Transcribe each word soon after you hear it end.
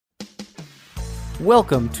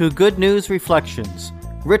Welcome to Good News Reflections,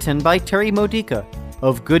 written by Terry Modica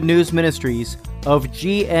of Good News Ministries of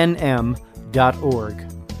GNM.org.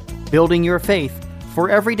 Building your faith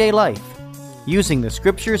for everyday life, using the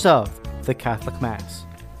scriptures of the Catholic Mass.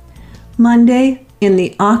 Monday in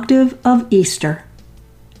the octave of Easter.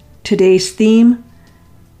 Today's theme,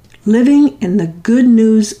 living in the good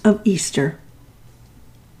news of Easter.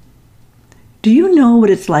 Do you know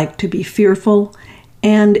what it's like to be fearful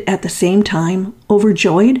and at the same time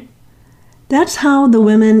overjoyed? That's how the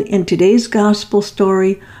women in today's gospel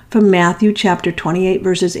story from Matthew chapter 28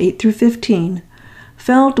 verses 8 through 15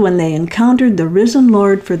 felt when they encountered the risen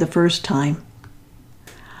Lord for the first time.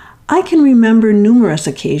 I can remember numerous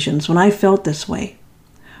occasions when I felt this way.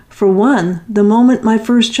 For one, the moment my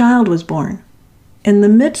first child was born. In the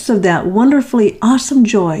midst of that wonderfully awesome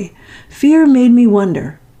joy, fear made me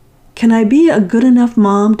wonder, can I be a good enough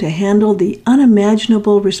mom to handle the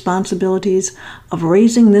unimaginable responsibilities of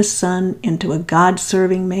raising this son into a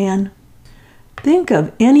God-serving man? Think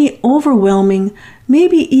of any overwhelming,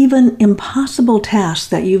 maybe even impossible task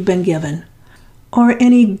that you've been given, or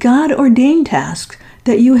any God-ordained task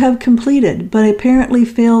that you have completed but apparently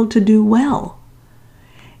failed to do well.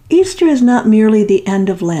 Easter is not merely the end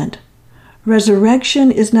of Lent.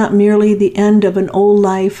 Resurrection is not merely the end of an old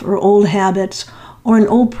life or old habits or an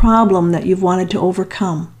old problem that you've wanted to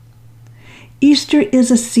overcome. Easter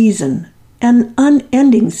is a season, an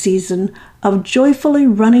unending season of joyfully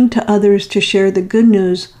running to others to share the good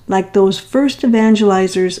news like those first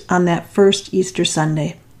evangelizers on that first Easter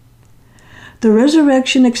Sunday. The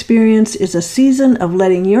resurrection experience is a season of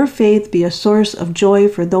letting your faith be a source of joy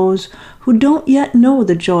for those who don't yet know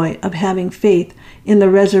the joy of having faith in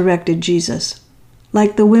the resurrected Jesus,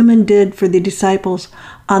 like the women did for the disciples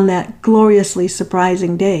on that gloriously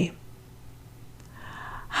surprising day.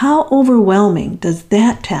 How overwhelming does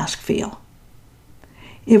that task feel?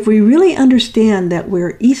 If we really understand that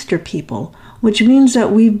we're Easter people, which means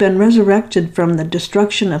that we've been resurrected from the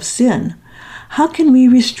destruction of sin, how can we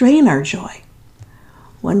restrain our joy?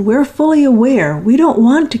 When we're fully aware, we don't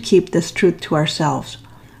want to keep this truth to ourselves.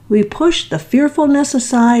 We push the fearfulness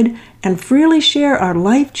aside and freely share our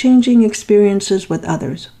life-changing experiences with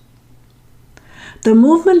others. The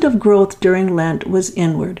movement of growth during Lent was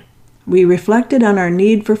inward. We reflected on our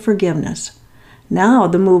need for forgiveness. Now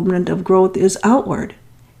the movement of growth is outward.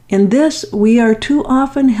 In this, we are too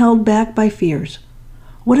often held back by fears.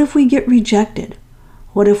 What if we get rejected?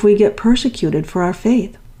 What if we get persecuted for our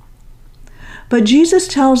faith? But Jesus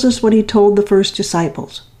tells us what he told the first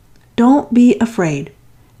disciples. Don't be afraid.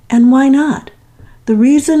 And why not? The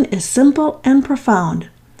reason is simple and profound.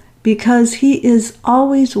 Because he is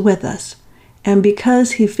always with us, and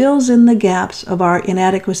because he fills in the gaps of our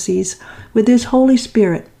inadequacies with his Holy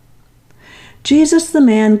Spirit. Jesus the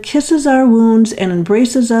man kisses our wounds and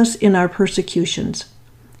embraces us in our persecutions.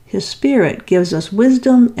 His Spirit gives us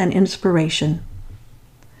wisdom and inspiration.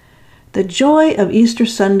 The joy of Easter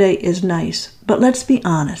Sunday is nice, but let's be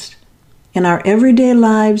honest. In our everyday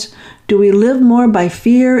lives, do we live more by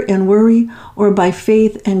fear and worry or by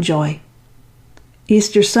faith and joy?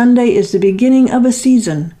 Easter Sunday is the beginning of a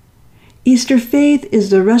season. Easter faith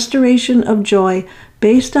is the restoration of joy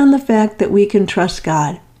based on the fact that we can trust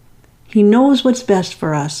God. He knows what's best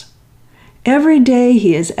for us. Every day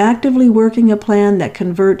he is actively working a plan that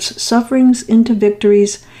converts sufferings into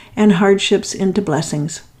victories and hardships into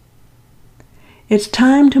blessings. It's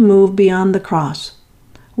time to move beyond the cross.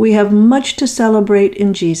 We have much to celebrate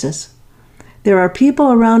in Jesus. There are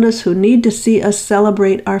people around us who need to see us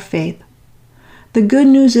celebrate our faith. The good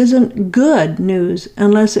news isn't good news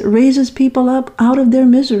unless it raises people up out of their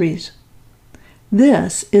miseries.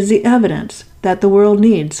 This is the evidence that the world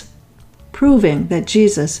needs, proving that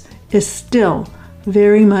Jesus is still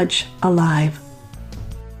very much alive.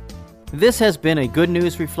 This has been a Good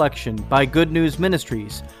News Reflection by Good News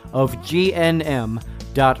Ministries of GNM.org.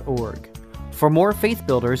 For more faith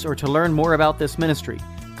builders or to learn more about this ministry,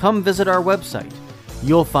 come visit our website.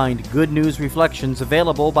 You'll find Good News Reflections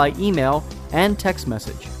available by email and text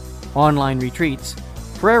message, online retreats,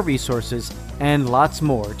 prayer resources, and lots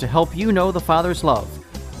more to help you know the Father's love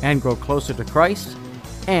and grow closer to Christ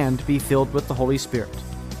and be filled with the Holy Spirit.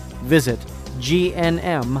 Visit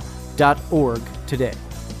GNM.org today.